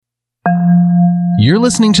You're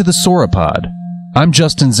listening to the Sauropod. I'm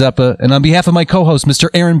Justin Zeppa, and on behalf of my co-host, Mr.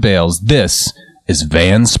 Aaron Bales, this is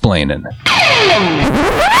Vansplainin'.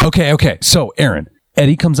 Okay, so Aaron,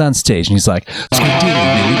 Eddie comes on stage and he's like,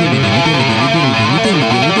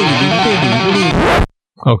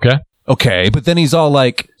 Okay, but then he's all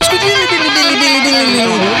like,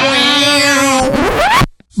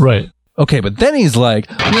 right. Okay, but then he's like,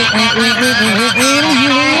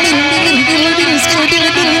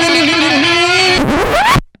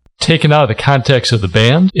 taken out of the context of the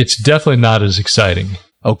band, it's definitely not as exciting.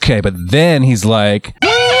 Okay, but then he's like,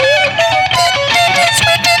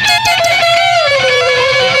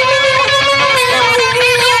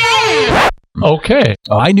 okay.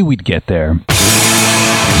 Oh, I knew we'd get there.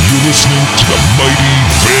 You're listening to the mighty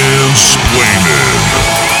Vansplainin'.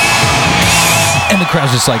 And the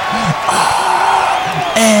crowd's just like,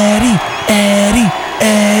 Eddie.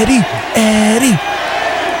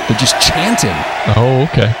 They're just chanting. Oh,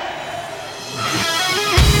 okay.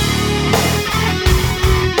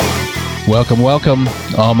 Welcome,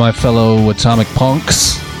 all my fellow atomic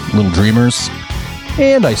punks, little dreamers,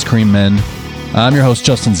 and ice cream men. I'm your host,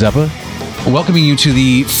 Justin Zeppa, welcoming you to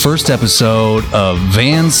the first episode of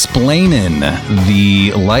Vansplainin',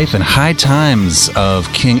 the life and high times of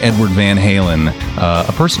King Edward Van Halen,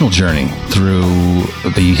 a personal journey through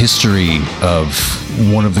the history of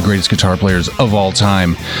one of the greatest guitar players of all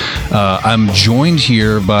time. I'm joined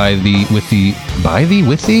here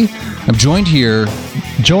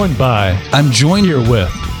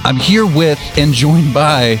I'm here with and joined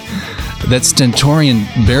by that stentorian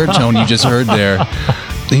baritone you just heard there.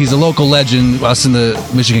 He's a local legend. Us in the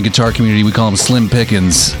Michigan guitar community, we call him Slim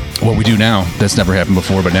Pickens. What we do now, that's never happened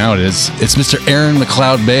before, but now it is. It's Mr. Aaron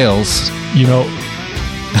McLeod Bales. You know,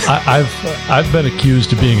 I've been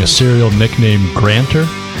accused of being a serial nickname granter.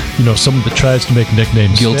 You know, someone that tries to make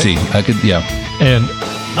nicknames guilty. stick. Yeah. And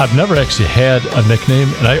I've never actually had a nickname,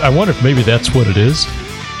 and I wonder if maybe that's what it is.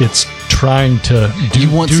 It's trying to do. You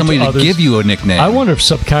want somebody to give you a nickname. I wonder if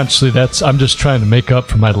subconsciously I'm just trying to make up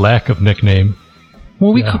for my lack of nickname.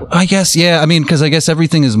 Well, I guess, yeah. I mean, because I guess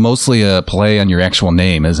everything is mostly a play on your actual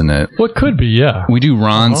name, isn't it? Well, it could be, yeah. We do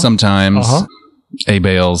Ron sometimes. A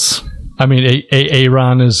Bales. I mean,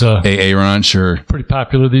 Aaron is Aaron, sure. Pretty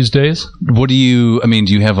popular these days. What do you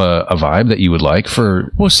have a vibe that you would like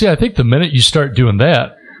for? Well, see, I think the minute you start doing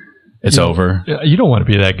that, it's over. You don't want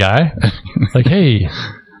to be that guy. Like, hey,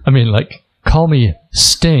 I mean, like, call me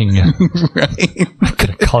Sting. Right. I'm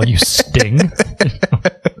going to call you Sting.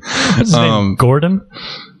 What's his name? Gordon?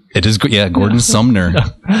 It is, yeah, Gordon Sumner.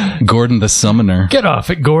 Gordon the Summoner. Get off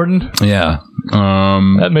it, Gordon. Yeah.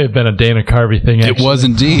 That may have been a Dana Carvey thing, actually. It was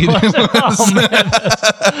indeed. Oh, man.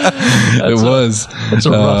 It was. That's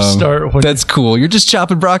a rough start. That's cool. You're just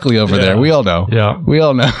chopping broccoli over there. We all know. Yeah. We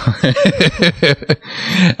all know.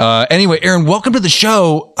 Anyway, Aaron, welcome to the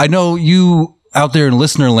show. I know you out there in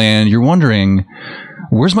listener land, you're wondering,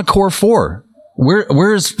 where's my core four?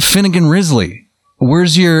 Where's Finnegan Risley?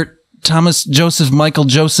 Where's your Thomas Joseph Michael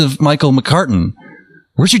McCartan?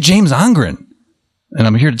 Where's your James Ongren? And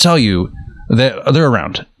I'm here to tell you that they're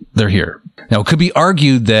around. They're here. Now, it could be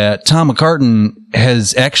argued that Tom McCartan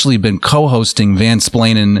has actually been co-hosting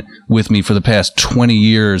Vansplainin' with me for the past 20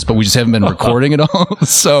 years, but we just haven't been recording it all.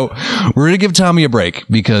 So we're going to give Tommy a break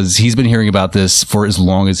because he's been hearing about this for as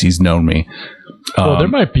long as he's known me. Well,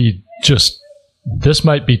 this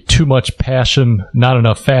might be too much passion, not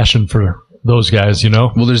enough fashion for those guys, you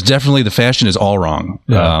know? Well, there's definitely, the fashion is all wrong.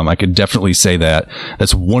 Yeah. I could definitely say that.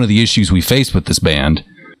 That's one of the issues we faced with this band.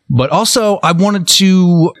 But also, I wanted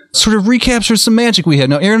to sort of recapture some magic we had.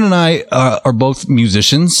 Now, Aaron and I are both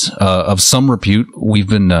musicians of some repute. We've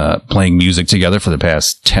been playing music together for the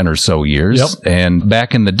past 10 or so years. Yep. And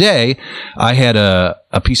back in the day, I had a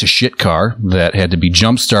piece of shit car that had to be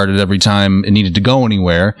jump-started every time it needed to go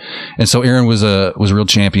anywhere. And so Aaron was a real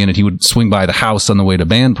champion, and he would swing by the house on the way to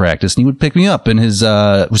band practice, and he would pick me up in his,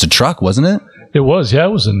 it was a truck, wasn't it? It was, yeah.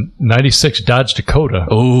 It was a 96 Dodge Dakota.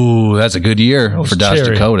 Oh, that's a good year for Dodge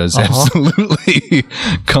Dakotas. Absolutely.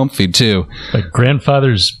 Comfy, too. My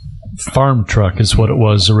grandfather's farm truck is what it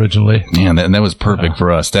was originally. Man, that was perfect for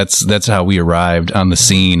us. That's how we arrived on the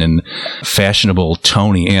scene in fashionable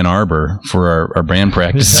Tony, Ann Arbor for our band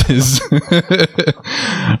practices.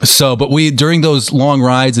 So, but during those long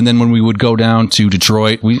rides, and then when we would go down to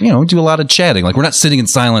Detroit, we do a lot of chatting. Like, we're not sitting in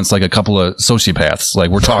silence like a couple of sociopaths. Like,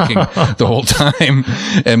 we're talking the whole time,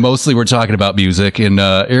 and mostly we're talking about music. And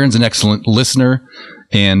Aaron's an excellent listener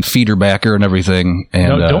and feeder backer and everything.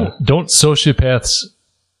 And don't sociopaths,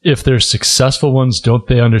 if they're successful ones, don't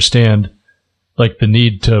they understand like the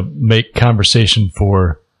need to make conversation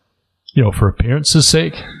for appearance's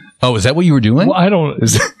sake? Oh, is that what you were doing? Well, I don't.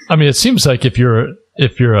 I mean, it seems like if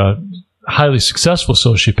you're a highly successful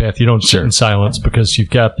sociopath, you don't sit in silence because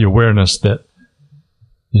you've got the awareness that,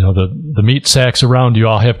 you know, the meat sacks around you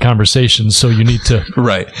all have conversations, so you need to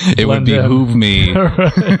right. It would behoove me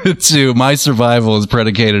to, my survival is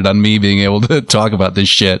predicated on me being able to talk about this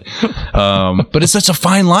shit. But it's such a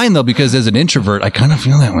fine line though, because as an introvert, I kind of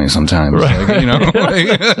feel that way sometimes. Right. Like, you know,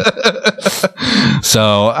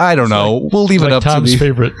 so I don't know. We'll leave it up Tom's to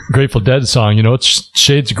favorite Grateful Dead song. You know, it's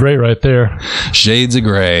Shades of Grey right there. Shades of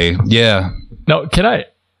Grey. Yeah. Now, can I?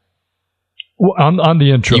 On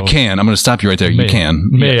the intro. You can. I'm going to stop you right there. You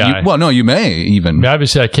can. May I? Well, no, you may even. I mean,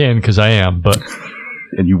 obviously, I can because I am, but...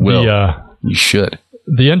 and you will. You should.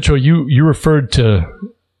 The intro, you referred to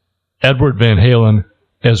Edward Van Halen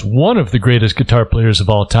as one of the greatest guitar players of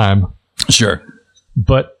all time. Sure.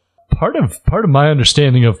 But part of my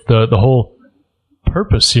understanding of the whole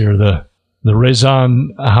purpose here, the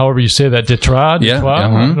raison, however you say that, d'etre,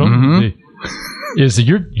 is that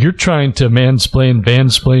you're trying to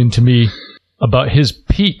mansplain to me about his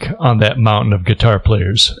peak on that mountain of guitar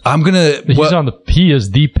players. He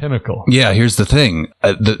is the pinnacle. Yeah, here's the thing.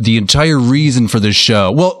 The entire reason for this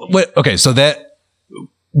show. Well, okay, so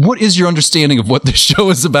what is your understanding of what this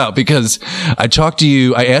show is about? Because I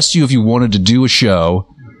asked you if you wanted to do a show,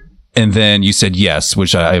 and then you said yes,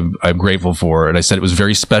 which I'm grateful for. And I said it was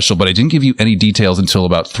very special, but I didn't give you any details until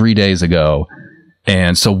about 3 days ago.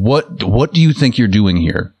 And so what do you think you're doing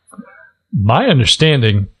here? My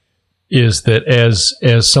understanding is that as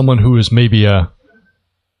someone who is maybe a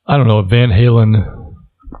Van Halen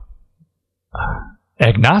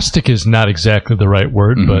agnostic is not exactly the right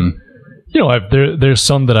word, but you know, there's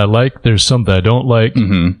some that I like, there's some that I don't like.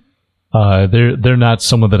 They're not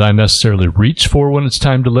someone that I necessarily reach for when it's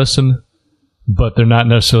time to listen, but they're not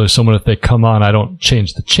necessarily someone, if they come on, I don't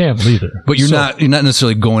change the channel either. But you're not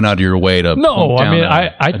necessarily going out of your way to. No, I mean,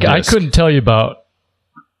 I couldn't tell you about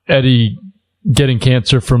Eddie getting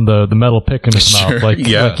cancer from the metal pick in his mouth like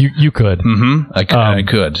you could. I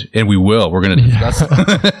could, and we will. We're going to discuss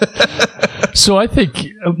it. So I think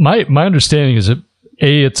my understanding is that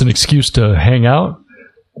A, it's an excuse to hang out,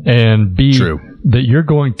 and B, that you're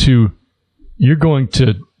going to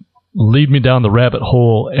lead me down the rabbit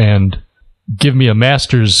hole and give me a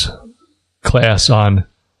master's class on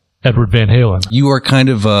Edward Van Halen. You are kind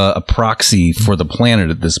of a proxy for the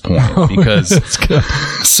planet at this point, because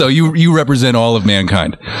so you represent all of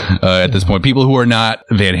mankind at this point. People who are not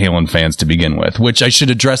Van Halen fans to begin with, which I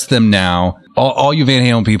should address them now. All you Van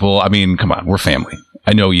Halen people, I mean, come on, we're family.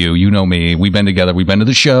 I know you. You know me. We've been together. We've been to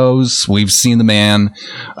the shows. We've seen the man.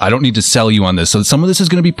 I don't need to sell you on this. So some of this is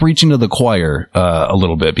going to be preaching to the choir a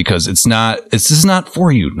little bit, because this is not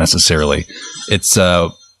for you necessarily. It's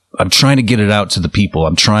I'm trying to get it out to the people.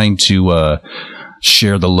 I'm trying to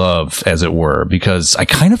share the love, as it were, because I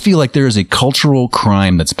kind of feel like there is a cultural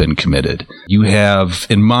crime that's been committed. You have,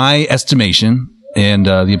 in my estimation, and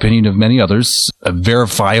the opinion of many others, a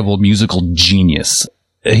verifiable musical genius.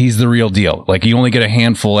 He's the real deal. Like, you only get a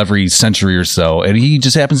handful every century or so, and he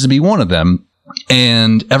just happens to be one of them.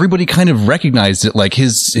 And everybody kind of recognized it, like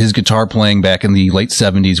his guitar playing back in the late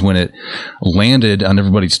 70s when it landed on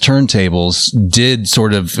everybody's turntables did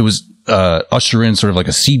sort of, it was usher in sort of like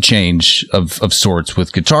a sea change of sorts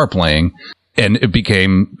with guitar playing. And it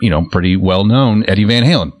became, you know, pretty well known. Eddie Van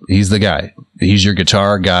Halen. He's the guy. He's your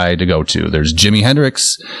guitar guy to go to. There's Jimi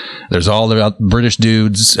Hendrix. There's all the British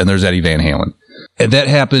dudes, and there's Eddie Van Halen. And that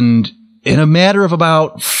happened in a matter of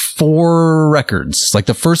about 4 records. Like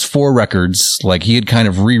the first 4 records, like he had kind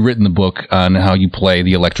of rewritten the book on how you play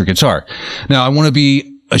the electric guitar. Now,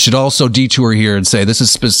 I should also detour here and say this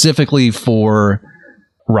is specifically for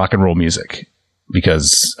rock and roll music.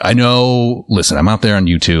 Because I know, listen, I'm out there on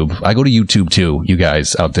YouTube. I go to YouTube too, you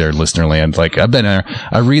guys out there, listener land. Like, I've been there.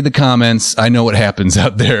 I read the comments. I know what happens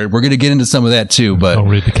out there. We're going to get into some of that too, but don't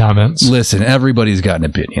read the comments. Listen, everybody's got an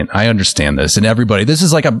opinion. I understand this. And everybody,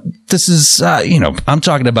 you know, I'm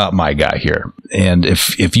talking about my guy here. And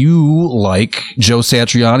if you like Joe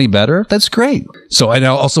Satriani better, that's great. So I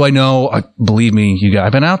know, believe me, you guys,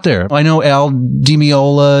 I've been out there. I know Al Di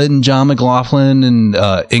Meola and John McLaughlin and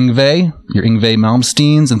Yngwie, your Yngwie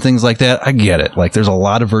Malmsteens and things like that. I get it. Like, there's a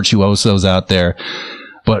lot of virtuosos out there,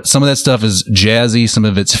 but some of that stuff is jazzy, some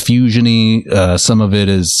of it's fusiony, some of it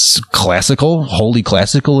is classical, wholly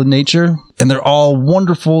classical in nature, and they're all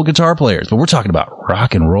wonderful guitar players. But we're talking about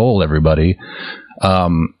rock and roll, everybody.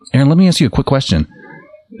 Aaron, let me ask you a quick question.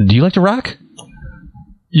 Do you like to rock?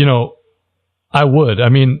 You know, I would. I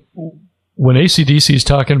mean, when AC/DC is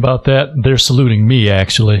talking about that, they're saluting me,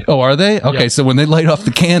 actually. Oh, are they? Okay, yep. So when they light off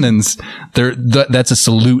the cannons, that's a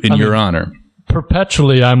salute in your honor.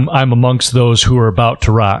 perpetually, I'm amongst those who are about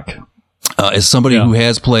to rock. As somebody who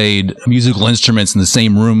has played musical instruments in the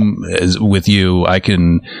same room as with you, I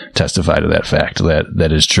can testify to that fact.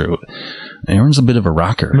 That is true. Aaron's a bit of a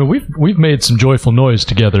rocker. I mean, we've made some joyful noise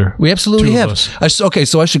together. We absolutely have. Okay,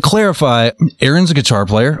 so I should clarify. Aaron's a guitar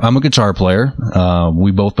player. I'm a guitar player.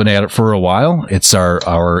 We've both been at it for a while. It's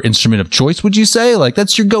our instrument of choice, would you say? Like,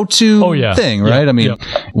 that's your go-to thing, right? I mean,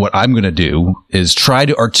 what I'm going to do is try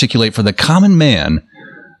to articulate for the common man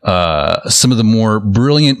some of the more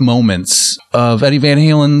brilliant moments of Eddie Van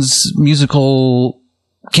Halen's musical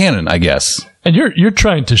canon, I guess. And you're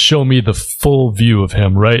trying to show me the full view of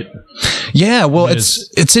him, right? Yeah, well,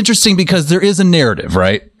 it's interesting because there is a narrative,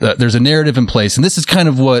 right? There's a narrative in place, and this is kind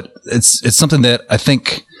of what it's something that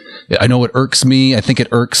I know it irks me. I think it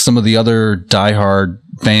irks some of the other diehard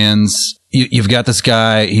fans. You've got this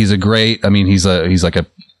guy. He's he's like a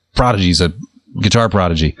prodigy. He's a guitar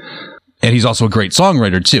prodigy. And he's also a great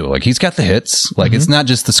songwriter too. Like, he's got the hits. Like, it's not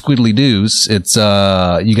just the squiddly doos. It's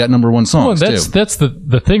you got number one songs too. That's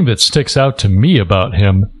the thing that sticks out to me about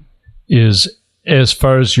him is, as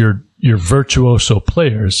far as your virtuoso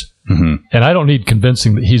players, and I don't need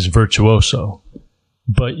convincing that he's virtuoso,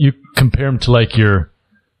 but you compare him to like your,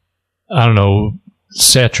 I don't know,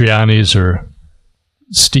 Satriani's or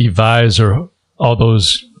Steve Vai's or all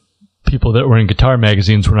those people that were in guitar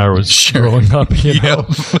magazines when I was growing up. You know?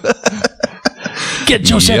 Get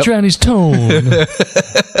Joe Satriani's tone.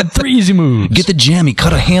 3 easy moves. Get the jammy,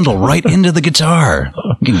 cut a handle right into the guitar.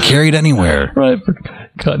 You can carry it anywhere. Right, for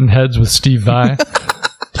cutting heads with Steve Vai.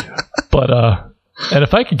 But and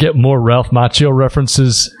if I could get more Ralph Macchio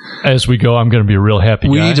references as we go, I'm going to be a real happy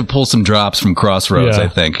guy. We need to pull some drops from Crossroads, I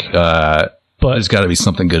think. But there's got to be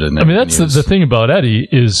something good in there. I mean, that's the thing about Eddie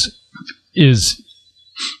is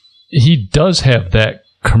he does have that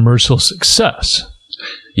commercial success.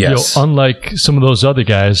 Yes. Unlike some of those other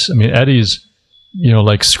guys, I mean, Eddie's,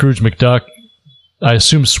 like Scrooge McDuck, I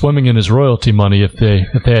assume swimming in his royalty money if they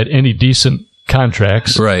had any decent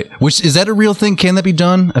contracts. Right. Which, is that a real thing? Can that be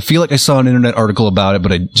done? I feel like I saw an internet article about it,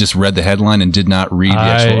 but I just read the headline and did not read the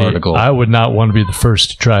actual article. I would not want to be the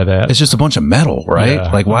first to try that. It's just a bunch of metal, right?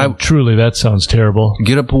 Yeah. Like, why? Truly, that sounds terrible.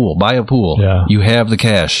 Get a pool. Buy a pool. Yeah. You have the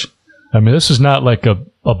cash. I mean, this is not like a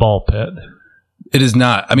ball pit. It is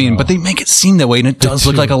not. I mean, but they make it seem that way, and it does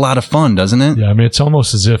look like a lot of fun, doesn't it? Yeah, I mean, it's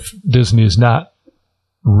almost as if Disney is not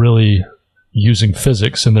really using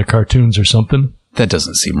physics in their cartoons or something. That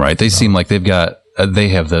doesn't seem right. They seem like they've got they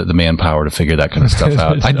have the manpower to figure that kind of stuff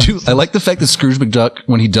out. I like the fact that Scrooge McDuck,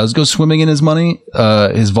 when he does go swimming in his money,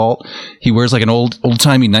 his vault, he wears like an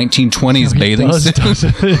old-timey 1920s bathing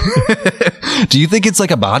suit. Do you think it's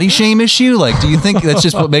like a body shame issue? Like, do you think that's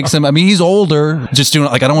just what makes him? I mean, he's older, just doing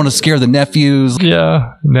like, I don't want to scare the nephews.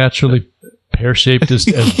 Yeah, naturally pear-shaped as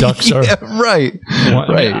ducks are. Yeah, right.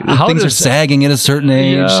 How things are sagging at a certain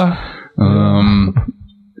age. Yeah.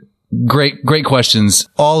 Great questions,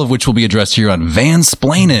 all of which will be addressed here on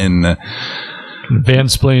Vansplainin'.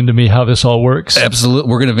 Vansplain to me how this all works. Absolutely.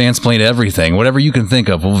 We're going to vansplain everything. Whatever you can think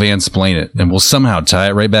of, we'll vansplain it. And we'll somehow tie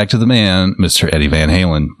it right back to the man, Mr. Eddie Van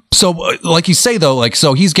Halen. So, like you say, though,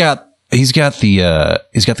 so he's got the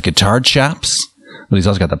guitar chops, but he's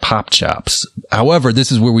also got the pop chops. However,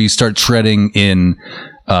 this is where we start treading in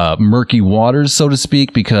murky waters, so to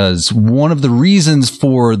speak, because one of the reasons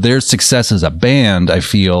for their success as a band, I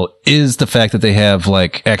feel, is the fact that they have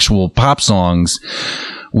like actual pop songs,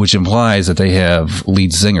 which implies that they have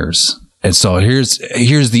lead singers. And so here's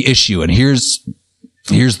the issue, and here's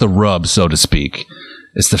the rub, so to speak.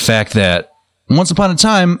 It's the fact that once upon a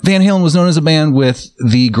time, Van Halen was known as a band with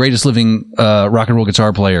the greatest living rock and roll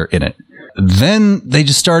guitar player in it. Then they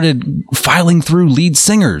just started filing through lead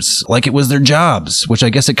singers like it was their jobs, which I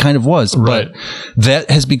guess it kind of was. Right. But that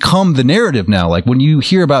has become the narrative now. Like, when you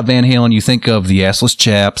hear about Van Halen, you think of the Assless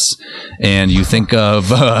Chaps, and you think of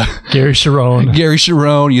Gary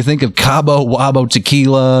Cherone. You think of Cabo Wabo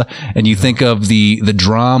Tequila, and you think of the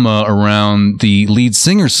drama around the lead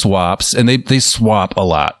singer swaps, and they swap a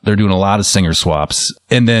lot. They're doing a lot of singer swaps.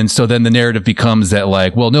 And then the narrative becomes that,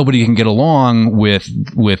 like, well, nobody can get along with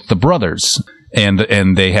the brothers. And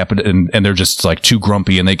they happen, and they're just like too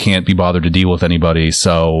grumpy, and they can't be bothered to deal with anybody.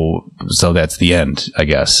 So that's the end, I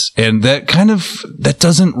guess. And that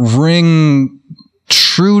doesn't ring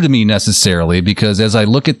true to me necessarily, because as I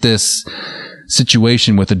look at this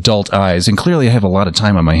situation with adult eyes, and clearly I have a lot of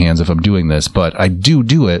time on my hands if I'm doing this, but I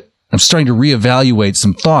do it. I'm starting to reevaluate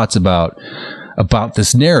some thoughts about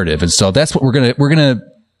this narrative, and so that's what we're gonna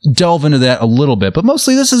delve into that a little bit, but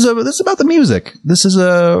mostly this is about the music. We're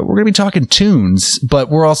going to be talking tunes, but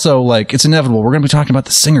we're also, like, it's inevitable, we're going to be talking about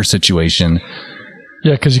the singer situation.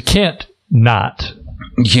 Yeah, because you can't not.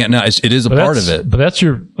 You can't. No, it is a part of it. But that's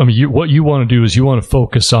your. I mean, what you want to do is you want to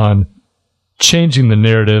focus on changing the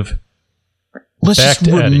narrative. Let's just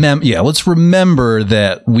remember. Yeah, let's remember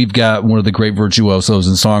that we've got one of the great virtuosos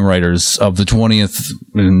and songwriters of the 20th,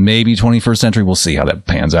 and maybe 21st century. We'll see how that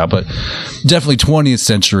pans out, but definitely 20th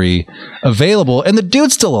century available. And the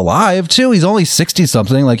dude's still alive too. He's only 60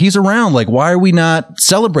 something. Like, he's around. Like, why are we not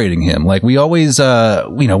celebrating him? Like, we always, like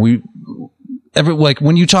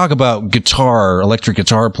when you talk about electric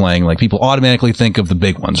guitar playing, like, people automatically think of the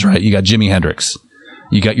big ones, right? You got Jimi Hendrix.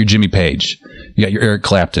 You got your Jimmy Page. You got your Eric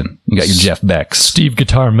Clapton. You got your Jeff Beck. Steve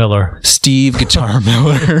Guitar Miller.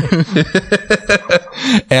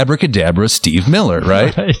 Abracadabra Steve Miller,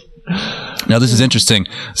 right? Now, this is interesting.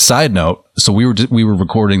 Side note. So we were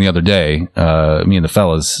recording the other day, me and the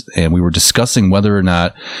fellas, and we were discussing whether or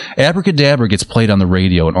not Abracadabra gets played on the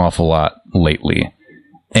radio an awful lot lately.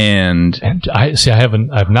 And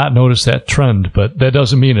I've not noticed that trend, but that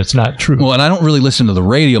doesn't mean it's not true. Well, and I don't really listen to the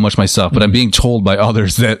radio much myself, but I'm being told by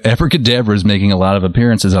others that Abracadabra is making a lot of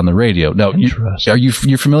appearances on the radio. Now,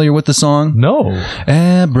 you're familiar with the song? No.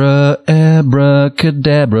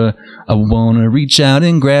 Abracadabra, I wanna reach out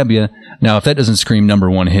and grab you. Now, if that doesn't scream number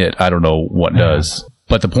one hit, I don't know what does.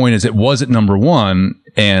 But the point is, it was at number one,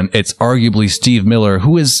 and it's arguably Steve Miller,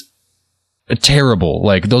 who is terrible.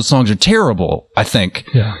 Like, those songs are terrible, I think.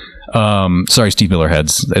 Yeah. Sorry, Steve Miller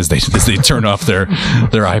heads, as they turn off their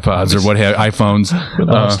iPods or iPhones.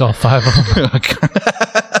 Lost all 5 of them.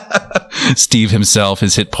 Steve himself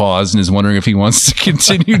has hit pause and is wondering if he wants to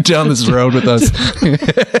continue down this road with us.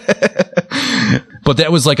 But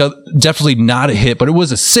that was definitely not a hit, but it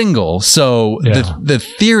was a single. So the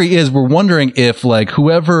theory is, we're wondering if, like,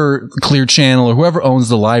 whoever, Clear Channel or whoever owns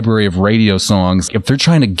the library of radio songs, if they're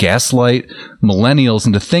trying to gaslight millennials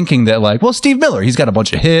into thinking that, like, well, Steve Miller, he's got a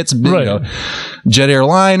bunch of hits, right? Jet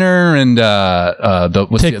Airliner and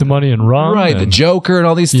Take the Money and Run, right? The Joker and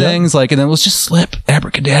all these things, like, and then let's just slip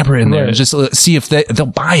Abracadabra in there and just see if they'll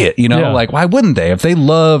buy it. You know, like, why wouldn't they? If they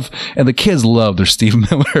love, and the kids love their Steve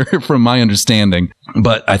Miller, from my understanding.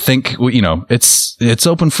 But I think, it's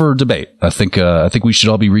open for debate. I think we should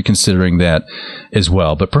all be reconsidering that as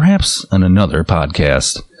well. But perhaps on another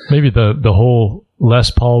podcast. Maybe the whole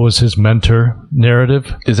Les Paul was his mentor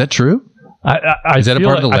narrative. Is that true? Is that a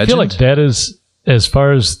part of the legend? I feel like that is, as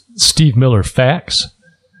far as Steve Miller facts,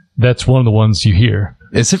 that's one of the ones you hear.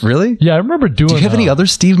 Is it really? Yeah, I remember doing. Do you have any other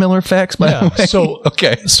Steve Miller facts, by the way?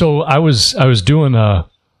 So I was doing a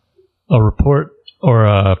report or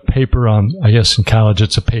a paper on, I guess in college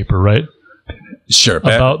it's a paper, right? Sure.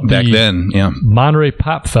 Back then, yeah. Monterey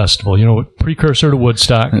Pop Festival, precursor to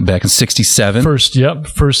Woodstock. Back in '67. First,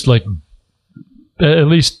 like, at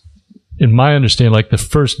least in my understanding, like the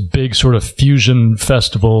first big sort of fusion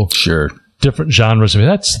festival. Sure. Different genres. I mean,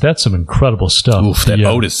 that's some incredible stuff. Oof, that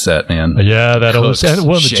Otis set, man. Yeah, that Otis, and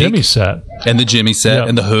the Jimmy set. And the Jimmy set,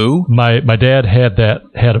 and the Who. My dad had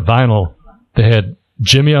a vinyl that had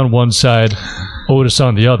Jimmy on one side, Otis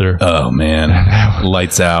on the other. Oh, man.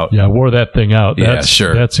 Lights out. Yeah, I wore that thing out.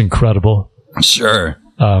 Sure. That's incredible. Sure.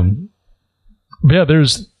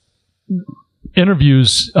 There's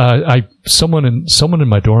interviews. Someone in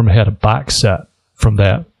my dorm had a box set from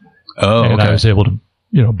that. Oh, and I was able to,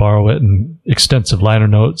 borrow it and extensive liner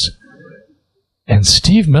notes. And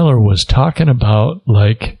Steve Miller was talking about,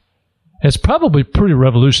 like, it's probably pretty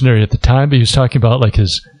revolutionary at the time, but he was talking about, like,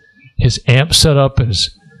 his amp setup and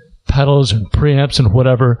his pedals and preamps and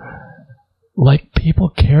whatever. Like, people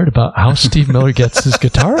cared about how Steve Miller gets his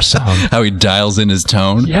guitar sound. How he dials in his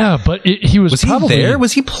tone. Yeah, but he was probably... he there?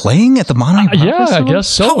 Was he playing at the Monterey Pop Festival? I guess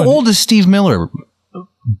so. How old is Steve Miller?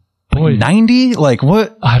 Boy, 90? Like,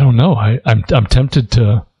 what? I don't know. I'm tempted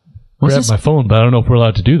to grab my phone, but I don't know if we're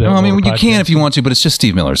allowed to do that. No, I mean, you can if you want to, but it's just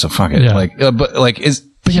Steve Miller, so fuck it. Yeah.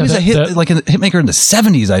 He was a hitmaker in the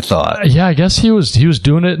 70s, I thought. Yeah, I guess he was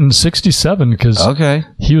doing it in 67 because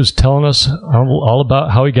he was telling us all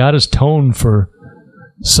about how he got his tone for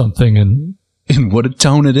something and what a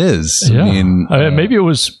tone it is. Yeah. I mean, maybe it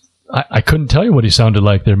was. I couldn't tell you what he sounded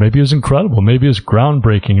like there. Maybe it was incredible. Maybe it was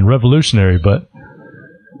groundbreaking and revolutionary. But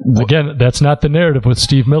again, that's not the narrative with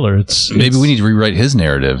Steve Miller. Maybe we need to rewrite his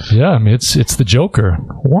narrative. Yeah, I mean, it's the Joker.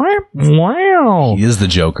 Wow. He is the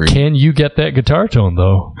Joker. Can you get that guitar tone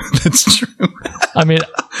though? That's true. I mean,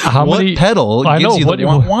 what many pedal gives you the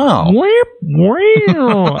wow?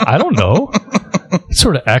 I don't know. It's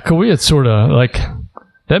sort of echoey. It's sort of like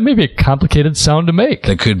that. May be a complicated sound to make.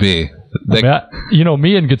 That could be.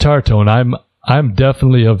 Me and guitar tone. I'm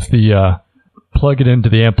definitely of the plug it into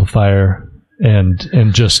the amplifier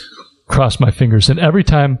and just cross my fingers. And every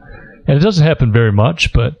time, and it doesn't happen very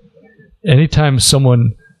much, but anytime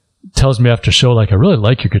someone tells me after show, like, I really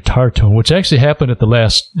like your guitar tone, which actually happened at the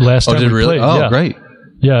last time did it we really? played. Oh, yeah. great.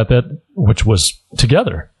 Yeah, which was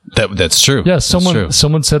together. That's true. Yeah, That's true.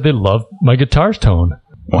 someone said they loved my guitar tone,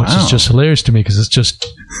 Wow. which is just hilarious to me because it's just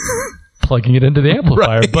plugging it into the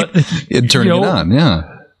amplifier, Right. but And turning it on, yeah.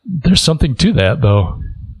 There's something to that, though.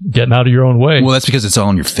 Getting out of your own way. Well, that's because it's all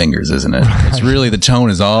in your fingers, isn't it? It's really, the tone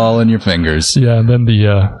is all in your fingers. Yeah, and then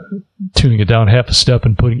the tuning it down half a step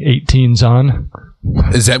and putting 18s on.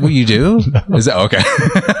 Is that what you do? Is that okay?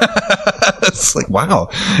 It's like, wow,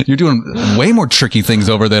 you're doing way more tricky things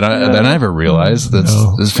over than I ever realized.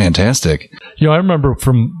 That's fantastic. You know, I remember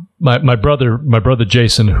from my brother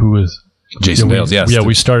Jason, who was Jason Bales. Yes, yeah,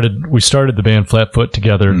 we started the band Flatfoot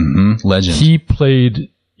together. Mm-hmm. Legend. He played.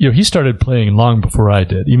 He started playing long before I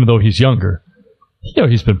did, even though he's younger.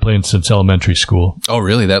 He's been playing since elementary school. Oh,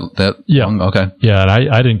 really? That yeah. long? Okay. Yeah, and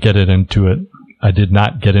I didn't get into it. I did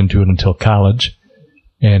not get into it until college.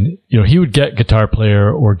 And, he would get Guitar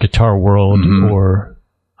Player or Guitar World or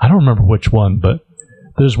I don't remember which one, but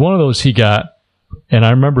there's one of those he got. And I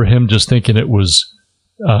remember him just thinking it was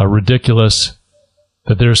ridiculous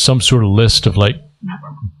that there's some sort of list of like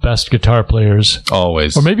best guitar players.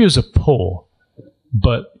 Always. Or maybe it was a poll,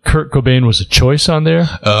 but Kurt Cobain was a choice on there.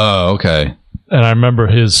 Oh, okay. And I remember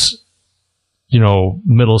his,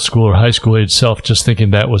 middle school or high school age self just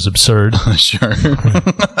thinking that was absurd. Sure.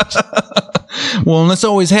 Well, and this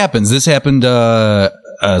always happens. This happened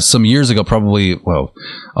some years ago, probably,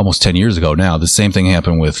 almost 10 years ago now. The same thing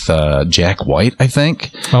happened with Jack White, I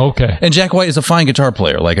think. Oh, okay. And Jack White is a fine guitar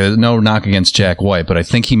player. Like, no knock against Jack White, but I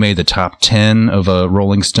think he made the top 10 of a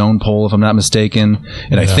Rolling Stone poll, if I'm not mistaken.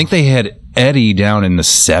 And I think they had Eddie down in the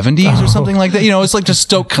 70s or something like that. It's like to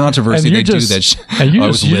stoke controversy. They do that. And you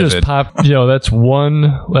just popped. That's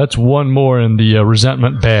one more in the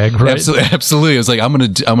resentment bag, right? Absolutely. It was like, I'm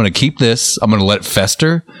gonna keep this. I'm gonna let it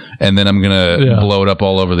fester, and then I'm gonna blow it up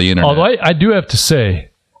all over the internet. Although I do have to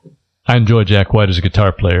say, I enjoy Jack White as a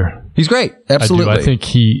guitar player. He's great. Absolutely. I think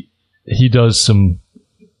he does some.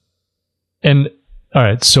 And all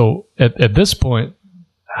right, so at this point,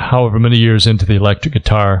 however many years into the electric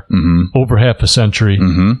guitar, over half a century,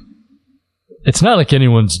 it's not like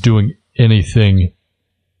anyone's doing anything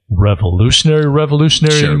revolutionary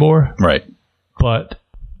anymore. Right. But,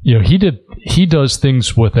 he does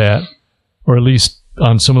things with that, or at least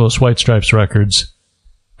on some of those White Stripes records,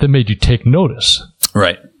 that made you take notice.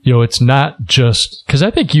 Right. It's not just, because I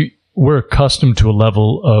think we're accustomed to a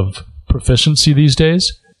level of proficiency these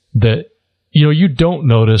days that, you don't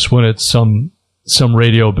notice when it's some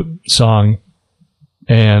radio song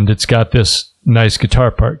and it's got this nice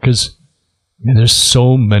guitar part, because there's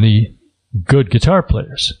so many good guitar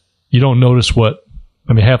players. You don't notice half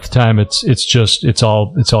the time it's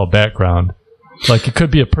all background. Like, it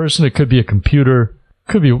could be a person, it could be a computer,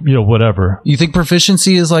 could be whatever. You think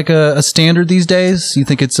proficiency is like a standard these days? You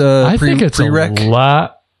think it's I think it's prereq? A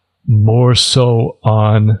lot more so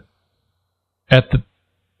at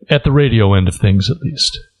the radio end of things, at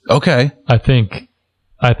least. Okay. I think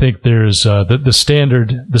there's the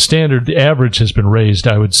standard. The average has been raised,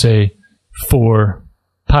 I would say, for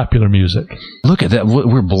popular music. Look at that.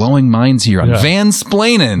 We're blowing minds here on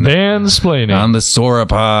Vansplaining. On the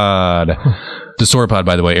Sauropod. The Sauropod,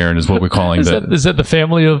 by the way, Aaron, is what we're calling is that the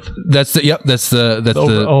family of? That's the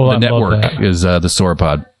network is the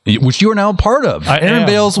Sauropod, which you are now a part of. Aaron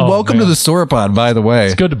Bales, welcome to the Sauropod, by the way.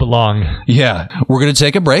 It's good to belong. Yeah. We're going to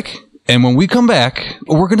take a break. And when we come back,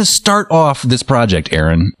 we're going to start off this project,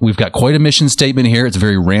 Aaron. We've got quite a mission statement here. It's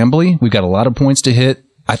very rambly. We've got a lot of points to hit.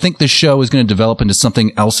 I think this show is going to develop into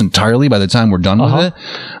something else entirely by the time we're done with it.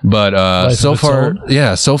 But so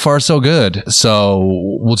far, so good. So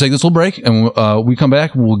we'll take this little break, and we come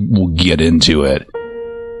back, we'll get into it.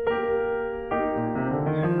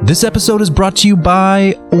 This episode is brought to you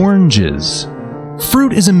by oranges.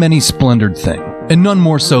 Fruit is a many-splendored thing, and none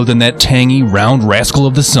more so than that tangy, round rascal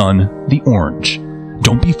of the sun, the orange.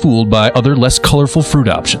 Don't be fooled by other less colorful fruit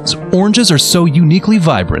options. Oranges are so uniquely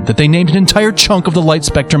vibrant that they named an entire chunk of the light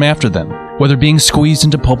spectrum after them. Whether being squeezed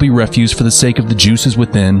into pulpy refuse for the sake of the juices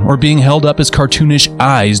within, or being held up as cartoonish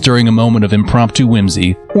eyes during a moment of impromptu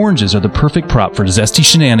whimsy, oranges are the perfect prop for zesty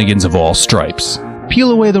shenanigans of all stripes.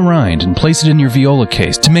 Peel away the rind and place it in your viola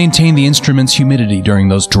case to maintain the instrument's humidity during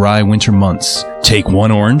those dry winter months. Take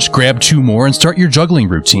one orange, grab two more, and start your juggling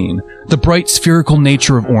routine. The bright spherical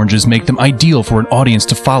nature of oranges make them ideal for an audience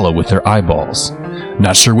to follow with their eyeballs.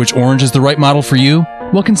 Not sure which orange is the right model for you?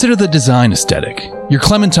 Well, consider the design aesthetic. Your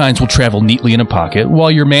clementines will travel neatly in a pocket,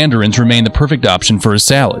 while your mandarins remain the perfect option for a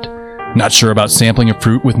salad. Not sure about sampling a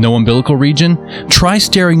fruit with no umbilical region? Try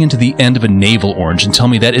staring into the end of a navel orange and tell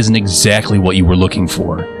me that isn't exactly what you were looking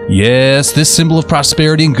for. Yes, this symbol of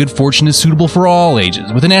prosperity and good fortune is suitable for all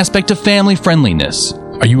ages, with an aspect of family friendliness.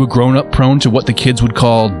 Are you a grown-up prone to what the kids would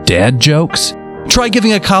call dad jokes? Try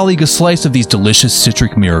giving a colleague a slice of these delicious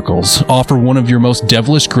citric miracles, offer one of your most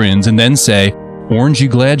devilish grins, and then say, "Orange, you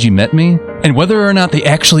glad you met me?" And whether or not they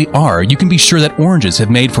actually are, you can be sure that oranges have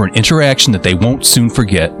made for an interaction that they won't soon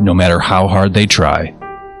forget, no matter how hard they try.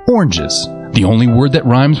 Oranges, the only word that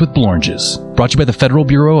rhymes with bloranges. Brought to you by the Federal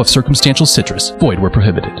Bureau of Circumstantial Citrus. Void where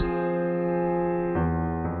prohibited.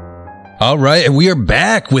 All right, and we are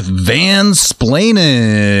back with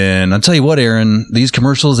Vansplaining. I'll tell you what, Aaron, these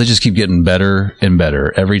commercials, they just keep getting better and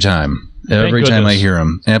better every time. Every time I hear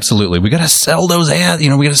them. Absolutely. We got to sell those ads. We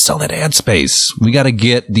got to sell that ad space. We got to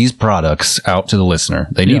get these products out to the listener.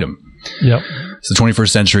 They need them. Yep. It's the 21st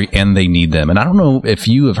century and they need them. And I don't know if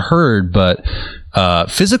you have heard, but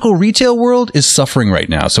physical retail world is suffering right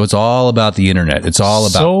now. So it's all about the internet. It's all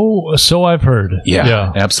about. So I've heard.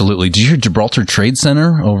 Yeah, absolutely. Did you hear Gibraltar Trade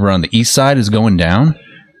Center over on the east side is going down?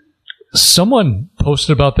 Someone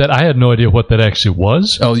posted about that. I had no idea what that actually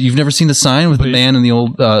was. Oh, you've never seen the sign with the man in the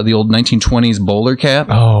old 1920s bowler cap?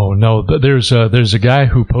 Oh no, there's a guy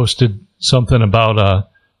who posted something about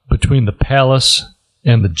between the Palace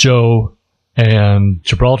and the Joe and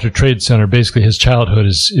Gibraltar Trade Center. Basically, his childhood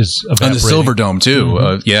is evaporating. And the Silver Dome too.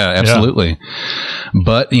 Mm-hmm. Yeah, absolutely. Yeah.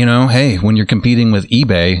 But hey, when you're competing with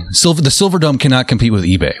eBay, the Silver Dome cannot compete with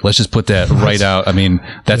eBay. Let's just put that right out. I mean,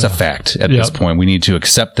 that's a fact at this point. We need to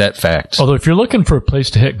accept that fact. Although, if you're looking for a place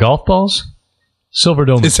to hit golf balls, Silver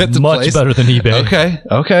Dome is much better than eBay.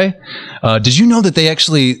 Okay. Did you know that they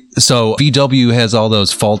actually... So VW has all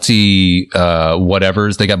those faulty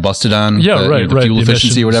whatevers they got busted on? Right. Fuel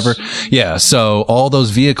efficiency or whatever. Yeah, so all those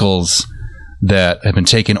vehicles that have been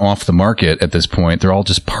taken off the market at this point, they're all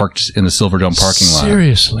just parked in the Silver Dome parking lot.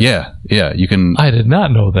 Seriously? Yeah. You can... I did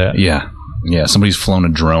not know that. Yeah. Somebody's flown a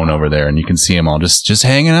drone over there and you can see them all just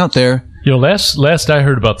hanging out there. Last I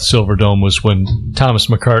heard about the Silver Dome was when Thomas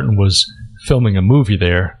McCartan was filming a movie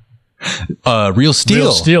there. Real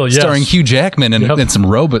Steel, yes. Starring Hugh Jackman and some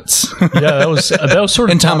robots. That was sort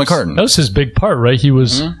of... And Tom McCartan. That was his big part, right? He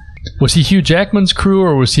was... Mm-hmm. Was he Hugh Jackman's crew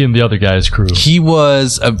or was he in the other guy's crew? He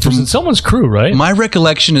was from someone's crew, right? My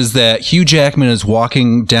recollection is that Hugh Jackman is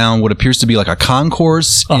walking down what appears to be like a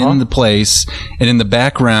concourse in the place, and in the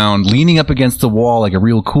background, leaning up against the wall like a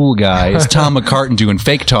real cool guy, is Tom McCartan doing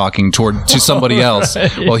fake talking to somebody else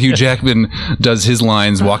while Hugh Jackman does his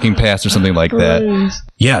lines walking past or something like that.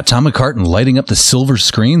 Yeah, Tom McCartan lighting up the silver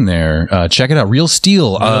screen there. Check it out. Real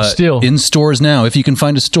Steel. In stores now, if you can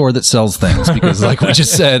find a store that sells things. Because like we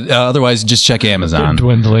just said, otherwise just check Amazon. They're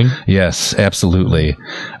dwindling. Yes, absolutely.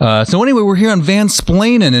 So anyway, we're here on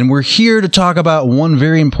Vansplaining, and we're here to talk about one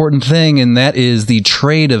very important thing, and that is the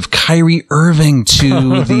trade of Kyrie Irving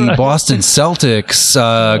to the Boston Celtics.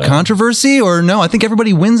 Controversy or no? I think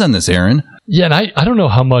everybody wins on this, Aaron. Yeah, and I don't know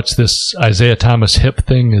how much this Isaiah Thomas hip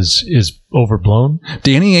thing is overblown.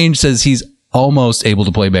 Danny Ainge says he's almost able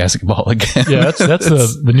to play basketball again. Yeah, that's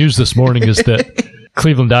the news this morning is that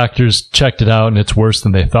Cleveland doctors checked it out and it's worse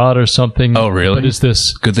than they thought or something. Oh, really? But is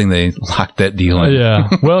this... Good thing they locked that deal in. Yeah.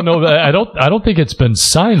 Well, no, I don't think it's been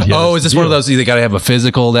signed yet. Oh, is this one of those, they got to have a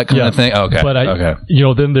physical, that kind of thing? Okay.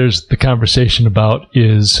 But then there's the conversation about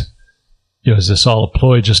is this all a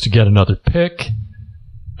ploy just to get another pick?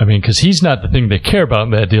 I mean, because he's not the thing they care about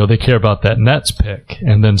in that deal. They care about that Nets pick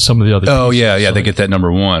and then some of the other pieces. Oh, yeah. So they get that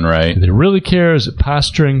number one, right? Do they really care? Is it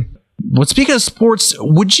posturing? Well, speaking of sports,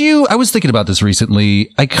 I was thinking about this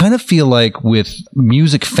recently. I kind of feel like with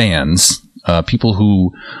music fans, people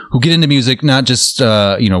who get into music, not just,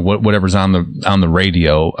 whatever's on the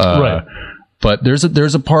radio, right. But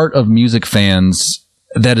there's a part of music fans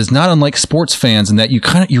that is not unlike sports fans in that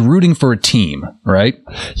you're rooting for a team, right?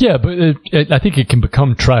 Yeah, but I think it can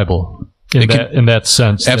become tribal in that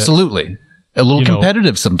sense. Absolutely. A little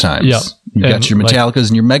competitive sometimes. Yeah. You got your Metallicas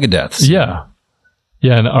and your Megadeths. Yeah.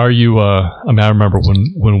 Yeah, and are you, I remember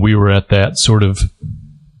when we were at that sort of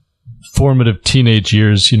formative teenage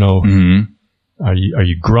years, mm-hmm. Are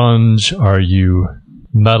you grunge? Are you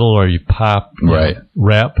metal? Are you pop? Right.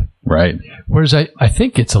 Rap? Right. Whereas I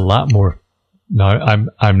think it's a lot more... No,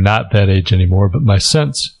 I'm not that age anymore, but my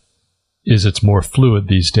sense is it's more fluid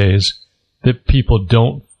these days, that people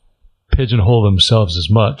don't pigeonhole themselves as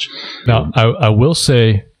much. Now, I will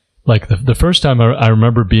say, like the first time I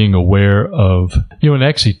remember being aware of, and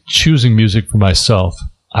actually choosing music for myself,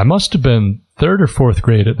 I must have been 3rd or 4th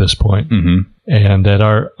grade at this point. Mm-hmm. And at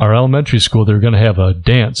our elementary school, they were going to have a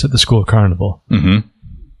dance at the school carnival. Mm-hmm.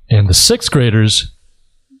 And the 6th graders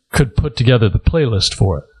could put together the playlist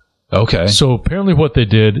for it. Okay. So apparently what they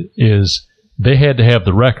did is they had to have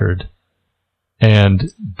the record,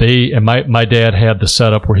 and my dad had the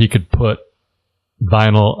setup where he could put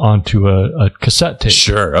vinyl onto a cassette tape.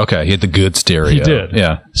 Sure. Okay. He had the good stereo. He did.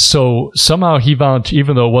 Yeah. So somehow he volunteered,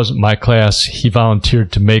 even though it wasn't my class, he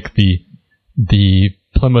volunteered to make the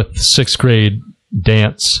Plymouth 6th grade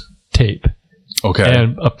dance tape. Okay.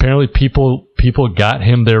 And apparently people got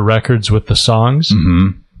him their records with the songs,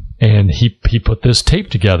 Mm-hmm. and he put this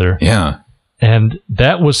tape together. Yeah. And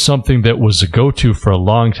that was something that was a go-to for a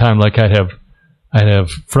long time. Like I'd have a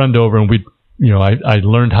friend over, and I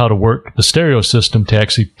learned how to work the stereo system to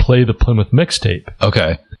actually play the Plymouth mixtape.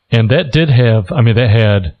 Okay. And that did have, that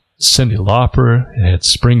had Cyndi Lauper, it had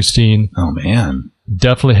Springsteen. Oh, man.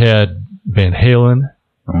 Definitely had Van Halen.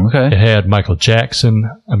 Okay. It had Michael Jackson.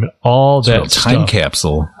 All It's a that real time stuff.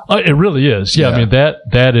 Capsule. It really is. Yeah.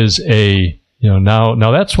 That is a,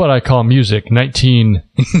 now that's what I call music,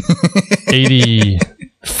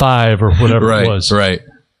 1985 or whatever it was. Right.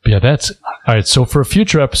 Yeah, that's all right. So for a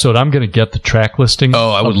future episode, I'm going to get the track listing. Oh,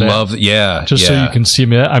 I would love that. Yeah. Just so you can see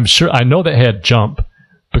me. I know that had Jump,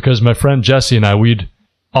 because my friend Jesse and we'd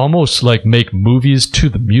almost like make movies to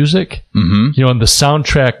the music. Mm-hmm. And the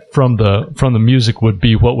soundtrack from the music would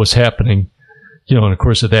be what was happening. And of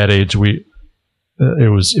course at that age it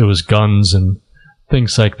was guns and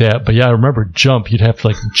things like that. But yeah, I remember Jump. You'd have to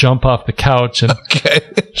like jump off the couch and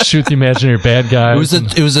shoot the imaginary bad guy. It was a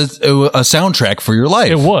soundtrack for your life.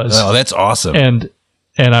 It was. Oh, that's awesome. And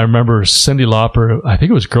I remember Cyndi Lauper. I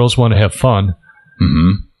think it was "Girls Want to Have Fun."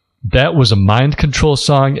 Mm-hmm. That was a mind control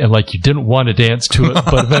song, and like you didn't want to dance to it,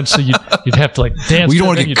 but eventually you'd have to like dance. Well, you don't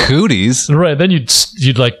want to get cooties, right? Then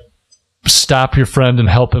you'd like stop your friend and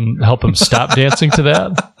help him stop dancing to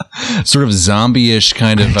that. Sort of zombie-ish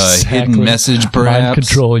kind of hidden message, perhaps. Mind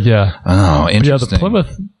control, yeah. Oh, interesting. Yeah,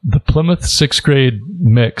 the Plymouth 6th grade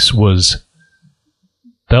mix was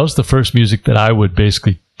the first music that I would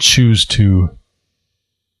basically choose to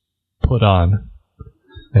put on.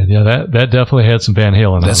 And yeah, that definitely had some Van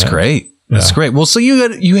Halen. That's great. That's great. Well, so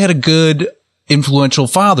you had a good, influential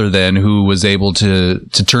father then, who was able to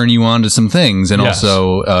turn you on to some things, and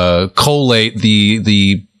also collate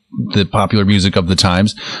the popular music of the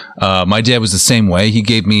times. My dad was the same way. He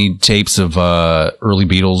gave me tapes of early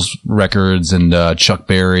Beatles records and Chuck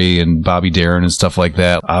Berry and Bobby Darin and stuff like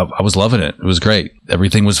that. I was loving it. It was great.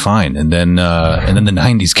 Everything was fine. And then the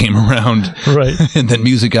 90s came around. Right. And then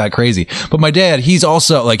music got crazy. But my dad, he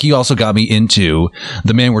also got me into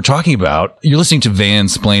the man we're talking about. You're listening to Van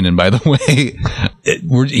Splainin', by the way.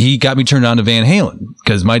 He got me turned on to Van Halen,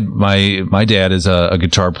 because my dad is a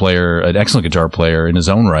guitar player, an excellent guitar player in his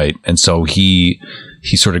own right. And so he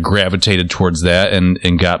sort of gravitated towards that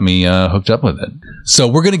and got me hooked up with it. So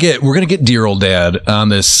we're gonna get dear old dad on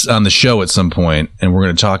the show at some point, and we're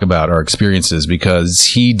gonna talk about our experiences,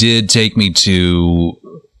 because he did take me to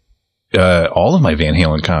all of my Van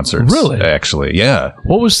Halen concerts. Really? Actually, yeah.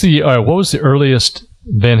 What was the earliest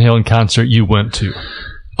Van Halen concert you went to?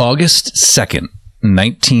 August 2nd,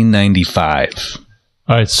 1995.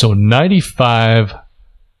 All right, so 95.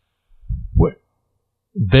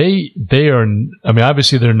 They are.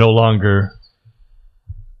 Obviously, they're no longer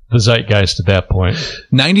the zeitgeist at that point.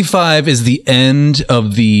 95 is the end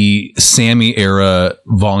of the Sammy era,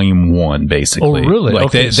 Volume 1, basically. Oh, really? Like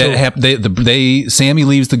okay, Sammy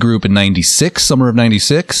leaves the group in 96, summer of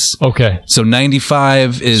 96. Okay. So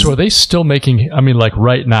 95 is. So are they still making? Like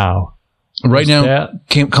right now. Right now,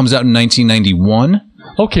 comes out in 1991.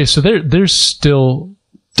 Okay, so there's still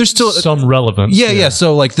some relevance. Yeah.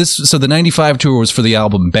 So the 95 tour was for the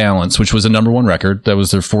album Balance, which was a number one record. That was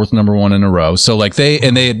their fourth number one in a row. So they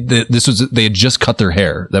had just cut their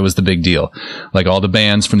hair. That was the big deal. Like all the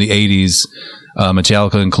bands from the 80s,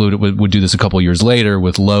 Metallica included, would do this a couple years later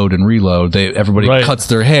with Load and Reload. Everybody cuts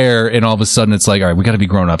their hair, and all of a sudden it's like, all right, we got to be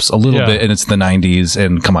grown ups a little bit, and it's the 90s,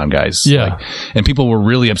 and come on, guys. Yeah. And people were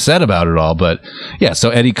really upset about it all, but yeah.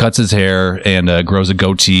 So Eddie cuts his hair and grows a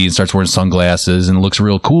goatee and starts wearing sunglasses and looks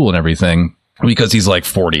real cool and everything, because he's like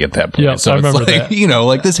 40 at that point. Yeah, so I remember it's like,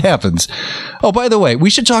 that. this happens. Oh, by the way, we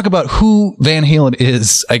should talk about who Van Halen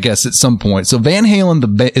is, I guess, at some point. So Van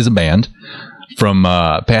Halen is a band from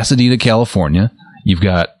Pasadena, California. You've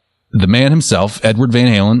got the man himself, Edward Van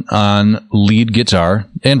Halen, on lead guitar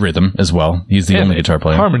and rhythm as well. He's the only guitar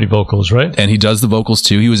player. Harmony vocals, right? And he does the vocals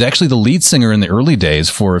too. He was actually the lead singer in the early days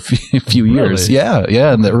for a few years. Really?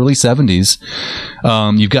 Yeah, in the early 70s.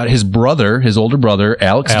 You've got his brother, his older brother,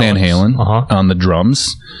 Alex Van Halen, on the